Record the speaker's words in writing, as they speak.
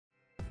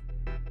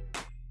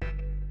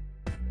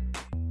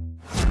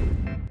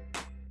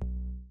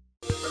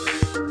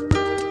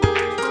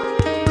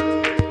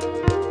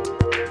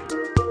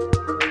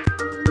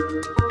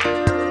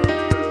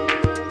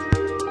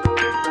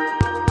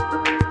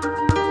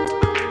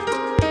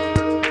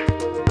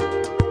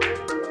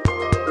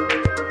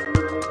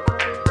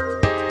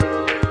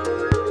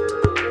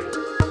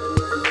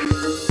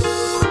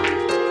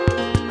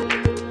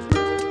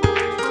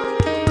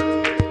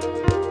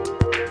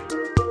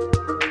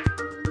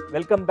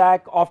Welcome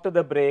back after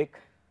the break.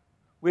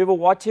 We were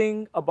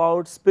watching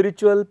about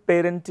spiritual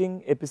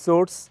parenting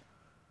episodes.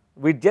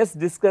 We just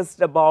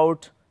discussed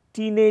about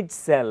teenage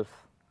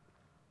self.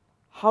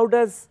 How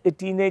does a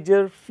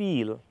teenager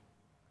feel?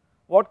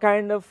 What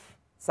kind of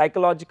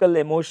psychological,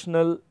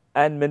 emotional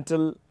and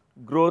mental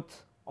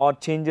growth or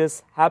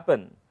changes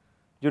happen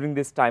during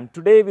this time?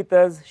 Today with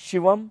us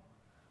Shivam,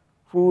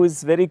 who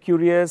is very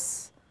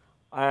curious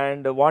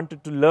and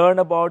wanted to learn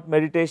about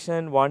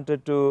meditation,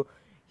 wanted to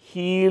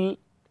heal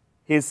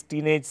his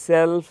teenage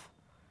self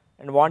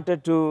and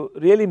wanted to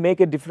really make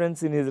a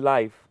difference in his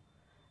life.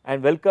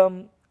 And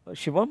welcome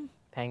Shivam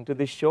to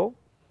this show.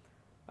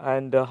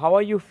 And how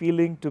are you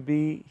feeling to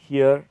be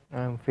here?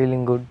 I'm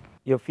feeling good.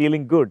 You're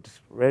feeling good,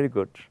 very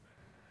good.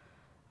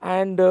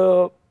 And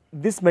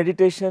this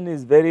meditation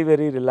is very,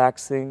 very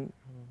relaxing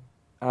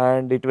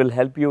and it will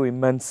help you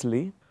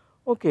immensely.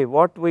 Okay,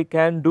 what we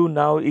can do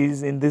now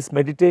is in this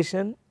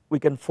meditation, we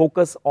can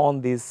focus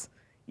on these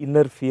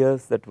inner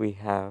fears that we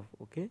have,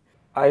 okay.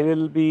 I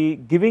will be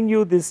giving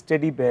you this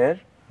teddy bear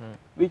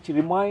which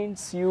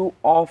reminds you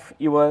of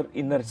your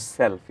inner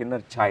self,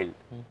 inner child,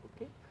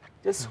 okay.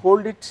 Just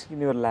hold it in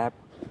your lap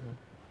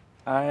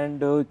and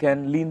you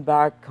can lean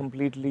back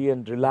completely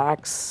and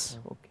relax,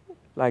 okay,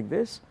 like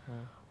this,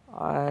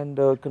 and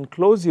you can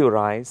close your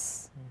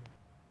eyes.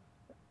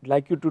 I'd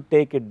like you to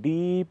take a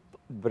deep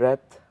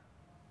breath,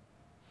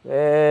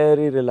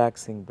 very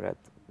relaxing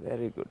breath,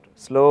 very good.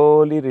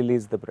 Slowly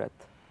release the breath.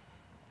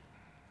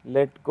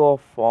 Let go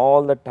of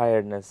all the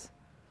tiredness.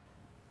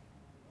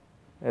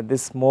 At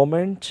this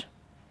moment,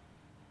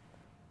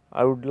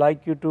 I would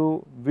like you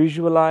to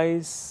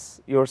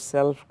visualize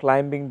yourself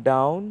climbing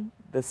down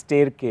the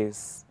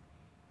staircase.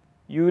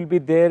 You will be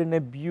there in a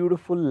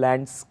beautiful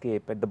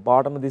landscape. At the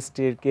bottom of the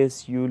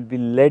staircase, you will be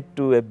led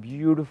to a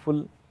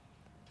beautiful,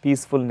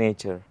 peaceful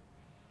nature.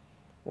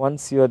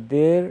 Once you are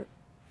there,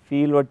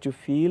 feel what you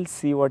feel,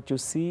 see what you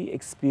see,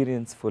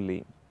 experience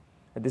fully.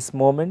 At this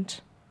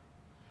moment,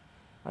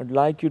 I'd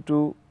like you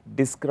to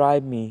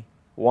describe me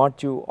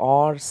what you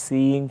are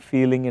seeing,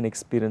 feeling and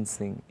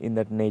experiencing in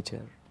that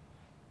nature.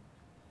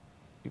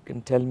 You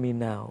can tell me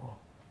now.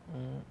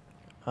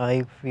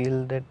 I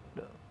feel that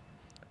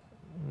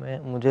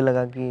मुझे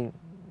लगा कि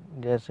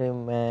जैसे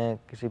मैं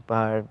किसी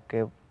पहाड़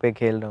के पे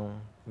खेल रहा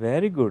हूँ.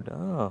 Very good.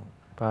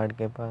 पहाड़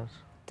के पास.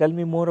 Tell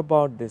me more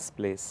about this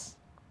place.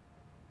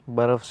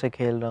 बर्फ से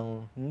खेल रहा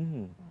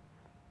हूँ.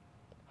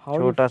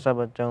 छोटा सा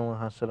बच्चा हूँ,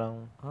 हंस रहा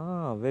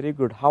हूँ. Very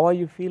good. How are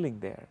you feeling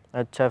there?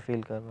 अच्छा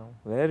फील कर रहा हूँ.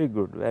 Very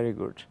good, very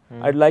good.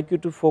 I'd like you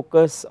to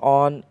focus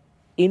on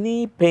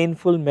any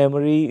painful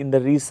memory in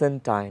the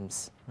recent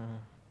times.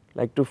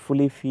 Like to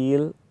fully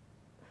feel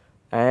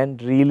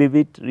and relive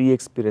it,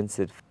 re-experience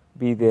it.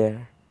 Be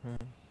there.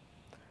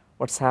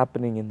 What's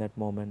happening in that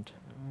moment?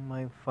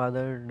 My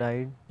father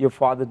died. Your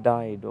father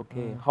died,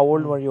 okay. How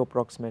old were you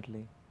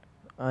approximately?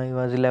 I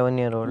was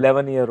 11-year-old.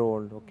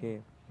 11-year-old, okay.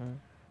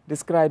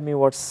 Describe me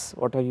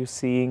what are you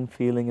seeing,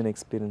 feeling and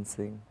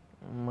experiencing?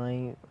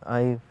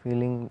 I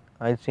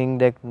think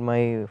that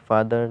my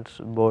father's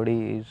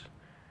body is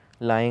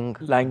lying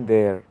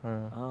there.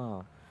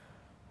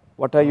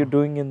 What are you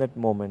doing in that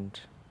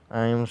moment?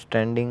 I am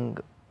standing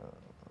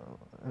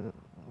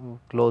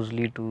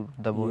closely to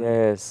the body.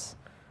 Yes.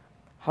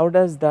 How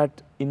does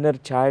that inner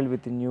child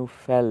within you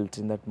felt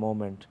in that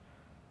moment?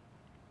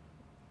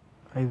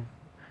 I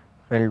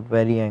felt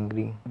very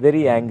angry.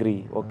 Very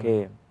angry,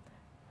 okay.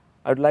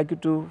 I would like you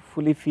to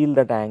fully feel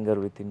that anger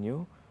within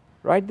you.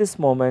 Right this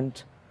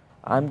moment,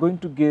 I am going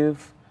to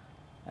give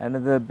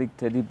another big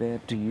teddy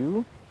bear to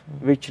you,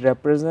 which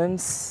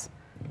represents,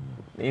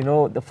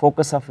 the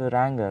focus of your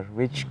anger,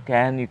 which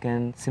you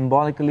can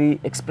symbolically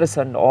express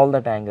and all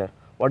that anger.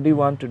 What do you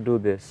want to do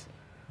this?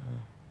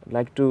 I'd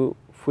like to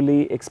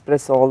fully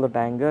express all that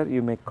anger.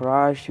 You may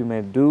crush, you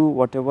may do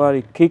whatever,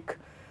 you kick,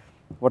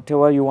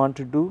 whatever you want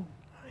to do.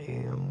 I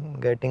am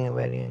getting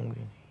very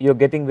angry. You're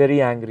getting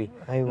very angry.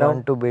 I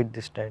want to beat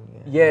this stand.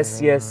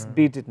 Yes, yes,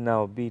 beat it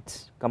now,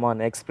 beat. Come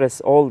on, express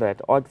all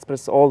that,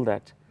 express all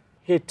that.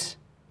 Hit.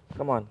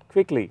 Come on,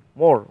 quickly,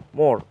 more,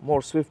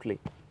 swiftly.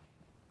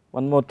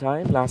 One more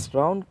time, last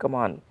round, come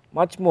on.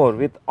 Much more,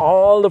 with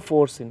all the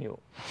force in you.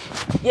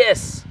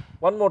 Yes,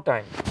 one more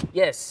time,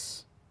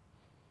 yes.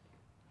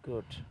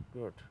 Good,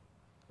 good,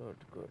 good,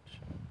 good.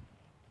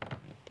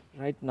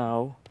 Right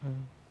now,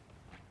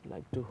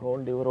 like to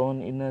hold your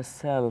own inner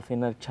self,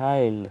 inner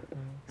child,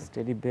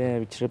 teddy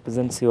bear, which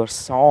represents your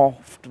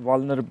soft,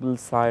 vulnerable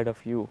side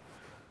of you,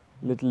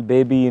 little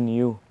baby in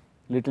you,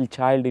 little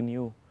child in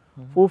you,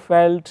 who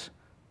felt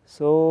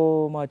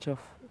so much of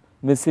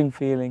missing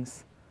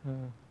feelings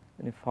when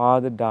your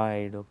father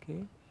died,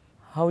 okay?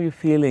 How are you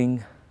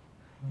feeling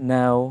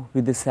now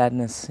with the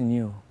sadness in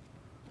you?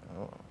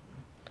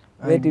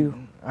 Where do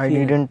you I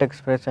didn't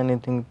express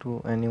anything to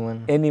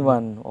anyone.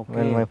 Anyone, okay.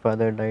 When my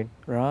father died.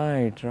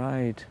 Right,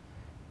 right.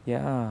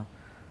 Yeah.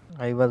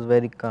 I was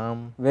very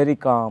calm. Very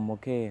calm,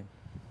 okay.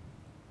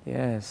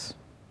 Yes.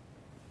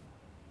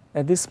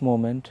 At this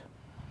moment,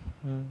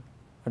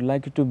 I'd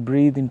like you to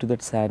breathe into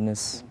that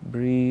sadness.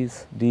 Breathe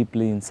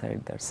deeply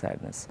inside that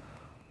sadness.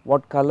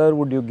 What color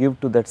would you give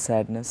to that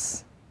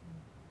sadness?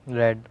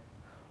 Red.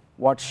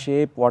 What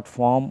shape, what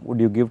form would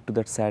you give to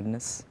that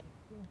sadness?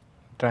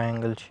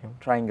 Triangle shape.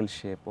 Triangle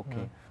shape,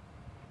 okay.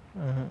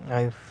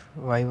 I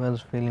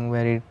was feeling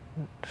very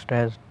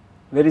stressed.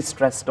 Very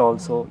stressed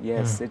also,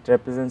 yes, it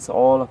represents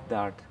all of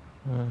that.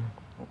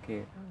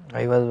 Okay.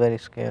 I was very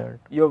scared.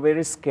 You're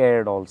very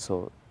scared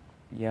also,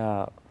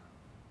 yeah.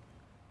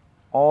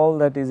 All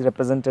that is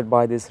represented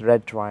by this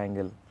red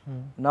triangle.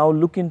 Now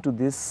look into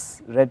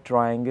this red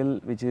triangle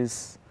which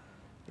is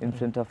in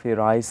front of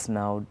your eyes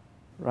now.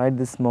 Right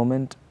this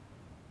moment,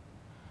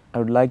 I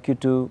would like you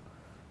to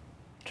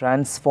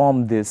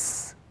transform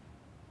this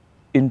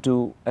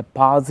into a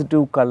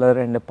positive color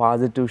and a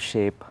positive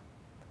shape,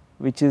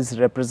 which is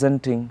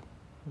representing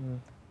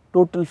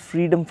total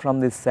freedom from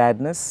this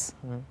sadness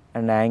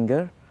and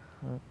anger,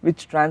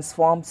 which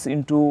transforms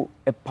into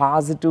a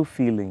positive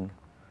feeling.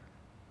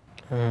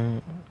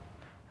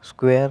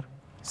 Square.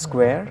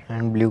 Square.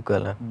 And blue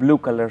color. Blue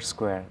color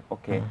square,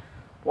 okay.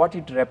 What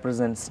it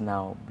represents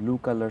now, blue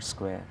color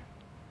square?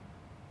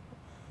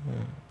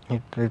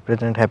 It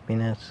represents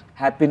happiness.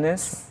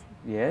 Happiness,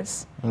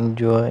 yes. And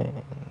joy.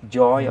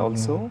 Joy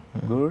also,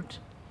 good,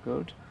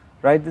 good.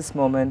 Right this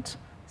moment,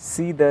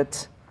 see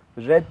that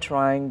red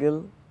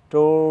triangle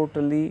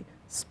totally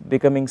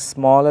becoming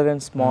smaller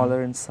and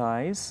smaller in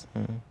size,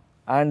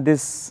 and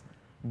this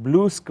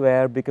blue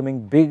square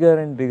becoming bigger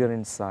and bigger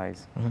in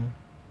size.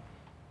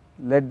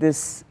 Let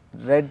this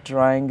red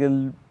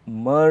triangle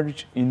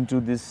merge into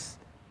this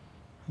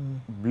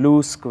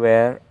blue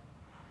square.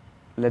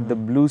 Let the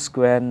blue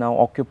square now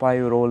occupy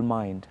your whole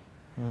mind.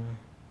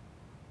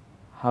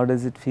 How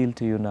does it feel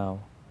to you now?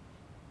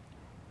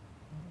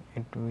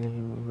 It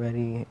will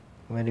very,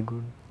 very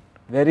good.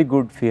 Very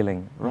good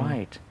feeling,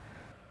 right.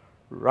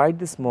 Right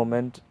this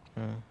moment,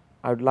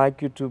 I would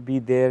like you to be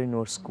there in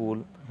your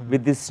school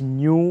with this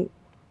new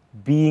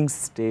being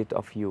state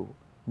of you,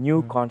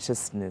 new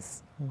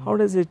consciousness. How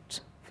does it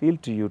feel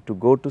to you to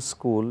go to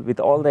school with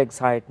all the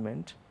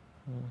excitement,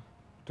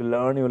 to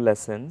learn your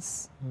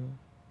lessons,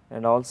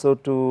 and also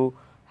to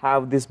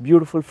have these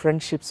beautiful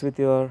friendships with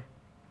your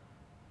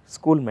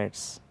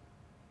schoolmates?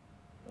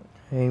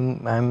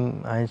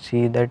 I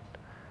see that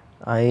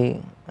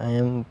I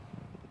am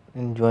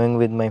enjoying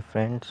with my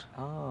friends.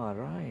 Ah,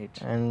 right.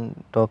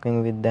 And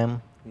talking with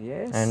them.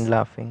 Yes. And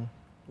laughing.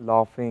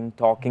 Laughing,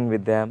 talking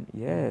with them,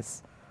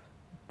 yes.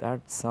 That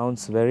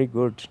sounds very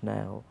good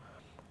now.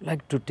 I'd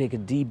like to take a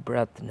deep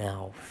breath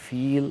now.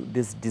 Feel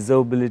this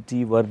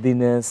disability,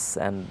 worthiness,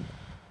 and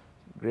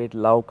great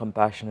love,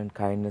 compassion, and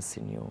kindness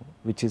in you,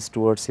 which is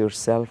towards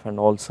yourself and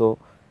also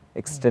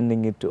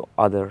extending it to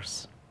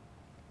others.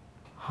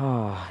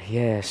 Ah,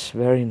 yes,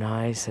 very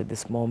nice. At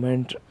this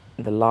moment,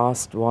 the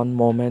last one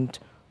moment,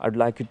 I'd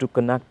like you to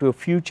connect to a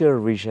future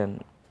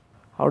vision.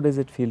 How does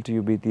it feel to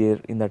you be there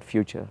in that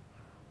future?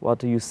 What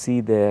do you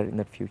see there in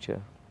that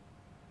future?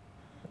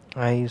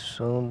 I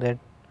saw that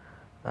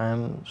I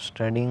am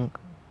studying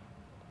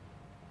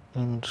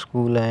in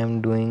school. I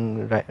am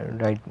doing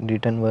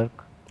written work.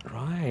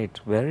 Right,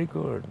 very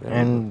good. Very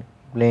and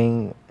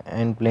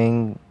good.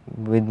 playing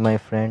with my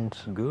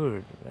friends.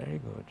 Good, very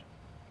good.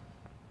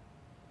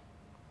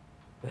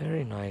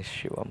 Very nice,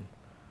 Shivam.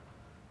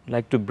 I'd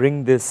like to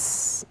bring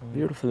this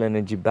beautiful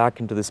energy back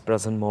into this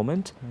present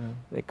moment.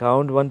 I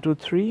count 1, 2,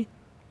 3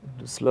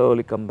 to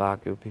slowly come back.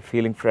 You'll be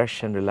feeling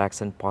fresh and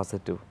relaxed and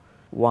positive.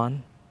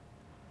 1,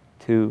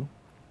 2,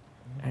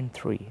 and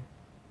 3.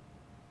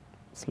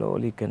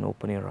 Slowly you can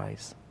open your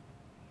eyes.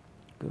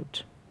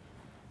 Good.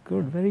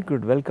 Good, very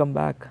good. Welcome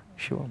back,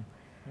 Shivam.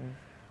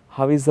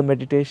 How is the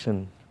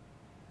meditation?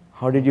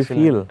 How did you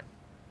feel?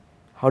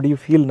 How do you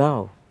feel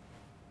now?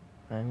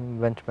 I'm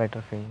much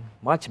better feeling.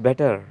 Much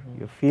better.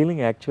 You're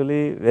feeling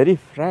actually very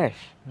fresh.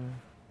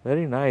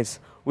 Very nice.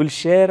 We'll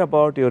share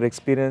about your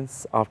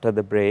experience after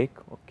the break,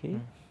 okay?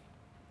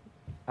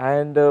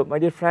 And my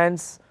dear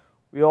friends,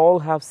 we all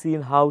have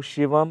seen how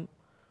Shivam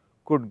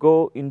could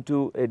go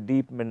into a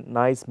deep,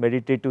 nice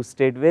meditative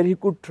state where he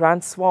could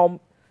transform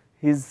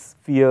his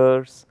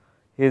fears,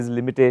 his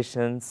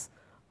limitations,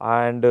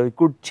 and he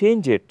could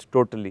change it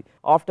totally.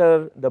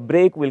 After the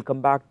break, we'll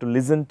come back to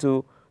listen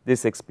to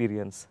this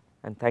experience.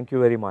 And thank you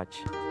very much.